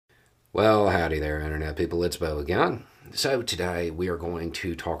Well, howdy there, Internet people. It's Bo again. So, today we are going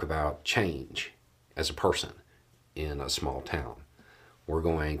to talk about change as a person in a small town. We're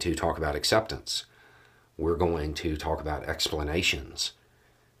going to talk about acceptance. We're going to talk about explanations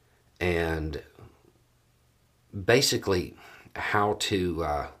and basically how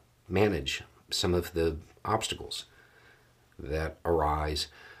to manage some of the obstacles that arise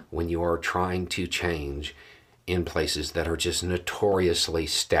when you are trying to change in places that are just notoriously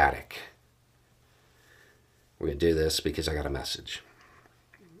static. We're going to do this because I got a message.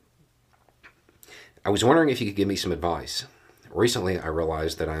 I was wondering if you could give me some advice. Recently, I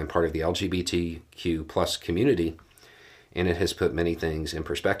realized that I am part of the LGBTQ plus community, and it has put many things in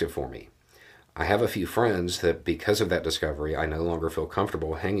perspective for me. I have a few friends that, because of that discovery, I no longer feel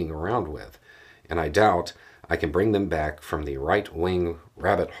comfortable hanging around with, and I doubt I can bring them back from the right-wing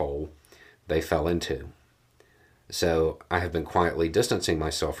rabbit hole they fell into. So I have been quietly distancing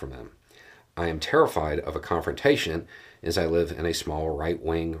myself from them. I am terrified of a confrontation as I live in a small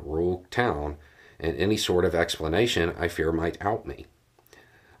right-wing rural town, and any sort of explanation I fear might out me.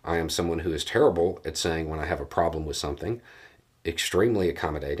 I am someone who is terrible at saying when I have a problem with something, extremely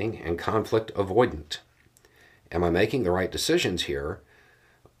accommodating, and conflict avoidant. Am I making the right decisions here,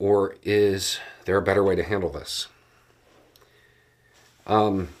 or is there a better way to handle this?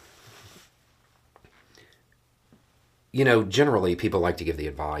 Generally people like to give the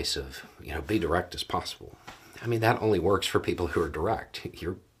advice of, be direct as possible. I mean, that only works for people who are direct.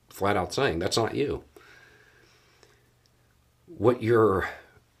 You're flat out saying that's not you. What you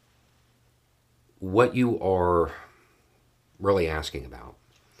are really asking about,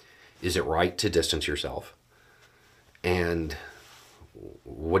 is it right to distance yourself? And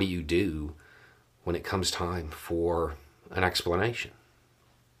what do you do when it comes time for an explanation?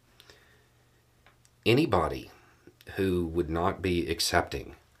 Anybody who would not be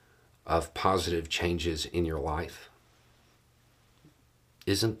accepting of positive changes in your life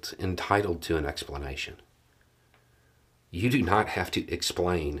isn't entitled to an explanation. You do not have to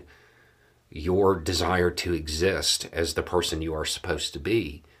explain your desire to exist as the person you are supposed to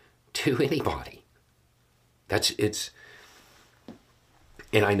be to anybody.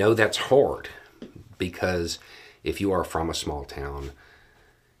 And I know that's hard, because if you are from a small town,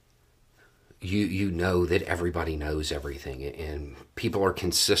 you know that everybody knows everything, and people are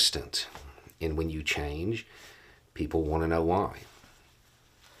consistent. And when you change, people want to know why.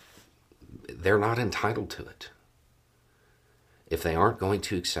 They're not entitled to it. If they aren't going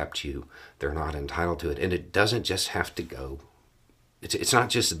to accept you, they're not entitled to it. And it doesn't just have to go. It's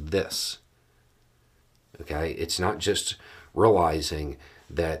not just this. Okay? It's not just realizing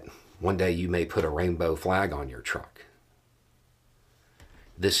that one day you may put a rainbow flag on your truck.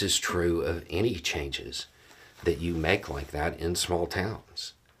 This is true of any changes that you make like that in small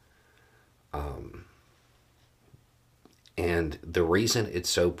towns. And the reason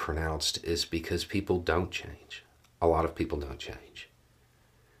it's so pronounced is because people don't change. A lot of people don't change.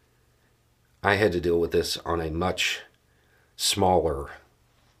 I had to deal with this on a much smaller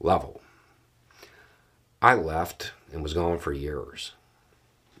level. I left and was gone for years.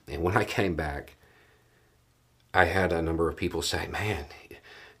 And when I came back, I had a number of people say, "Man,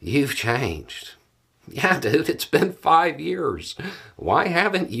 you've changed." Yeah, dude, it's been 5 years. Why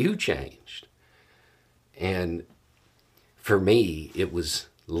haven't you changed? And for me, it was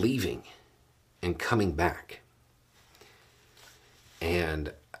leaving and coming back.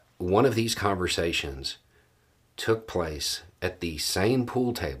 And one of these conversations took place at the same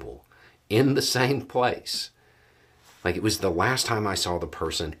pool table in the same place. Like, it was the last time I saw the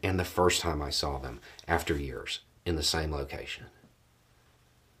person and the first time I saw them after years in the same location,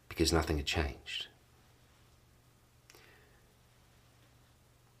 because nothing had changed.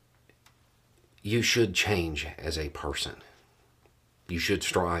 You should change as a person. You should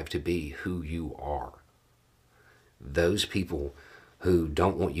strive to be who you are. Those people who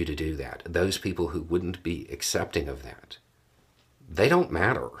don't want you to do that, those people who wouldn't be accepting of that, they don't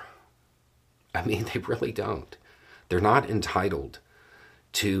matter. I mean, they really don't. They're not entitled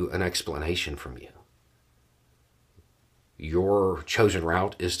to an explanation from you. Your chosen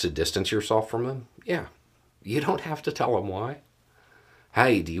route is to distance yourself from them? Yeah. You don't have to tell them why.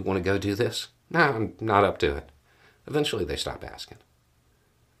 Hey, do you want to go do this? No, I'm not up to it. Eventually they stop asking.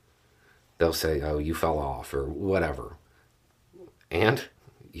 They'll say, "Oh, you fell off," or whatever. And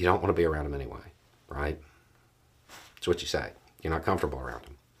you don't want to be around them anyway, right? It's what you say. You're not comfortable around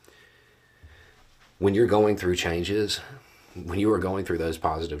them. When you're going through changes, when you are going through those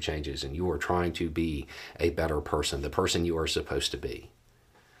positive changes and you are trying to be a better person, the person you are supposed to be,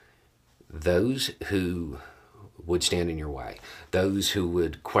 those who would stand in your way, those who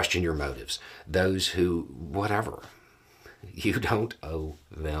would question your motives, those who, whatever. You don't owe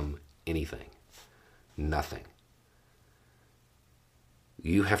them anything. Nothing.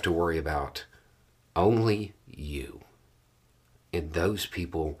 You have to worry about only you and those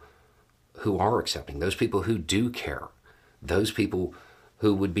people who are accepting, those people who do care, those people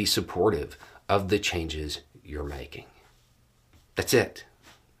who would be supportive of the changes you're making. That's it.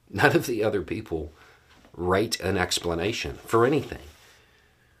 None of the other people rate an explanation for anything.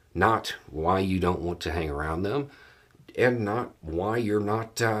 Not why you don't want to hang around them, and not why you're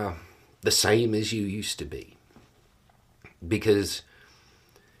not the same as you used to be. Because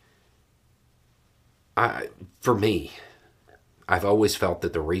for me, I've always felt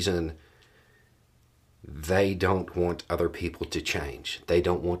that the reason they don't want other people to change, they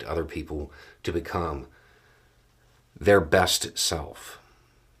don't want other people to become their best self,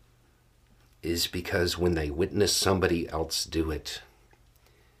 is because when they witness somebody else do it,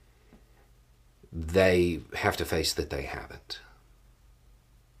 they have to face that they haven't.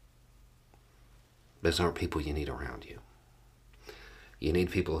 Those aren't people you need around you. You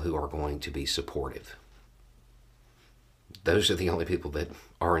need people who are going to be supportive. Those are the only people that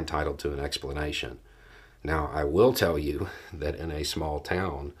are entitled to an explanation. Now, I will tell you that in a small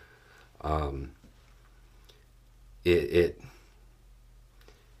town,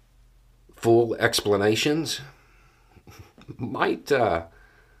 full explanations might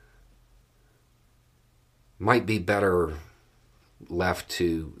be better left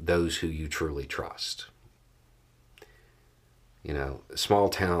to those who you truly trust. You know, small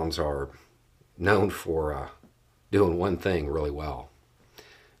towns are known for doing one thing really well,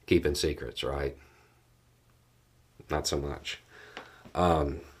 keeping secrets, right? Not so much.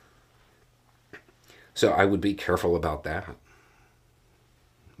 So I would be careful about that.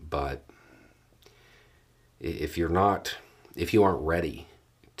 But if you aren't ready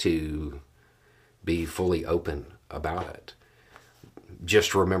to be fully open about it,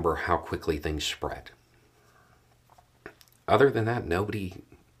 just remember how quickly things spread. Other than that, nobody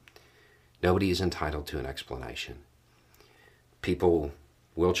is entitled to an explanation. People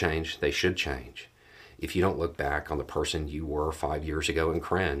will change. They should change. If you don't look back on the person you were 5 years ago and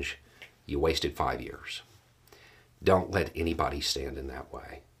cringe, you wasted 5 years. Don't let anybody stand in that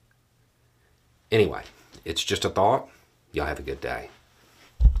way. Anyway, it's just a thought. Y'all have a good day.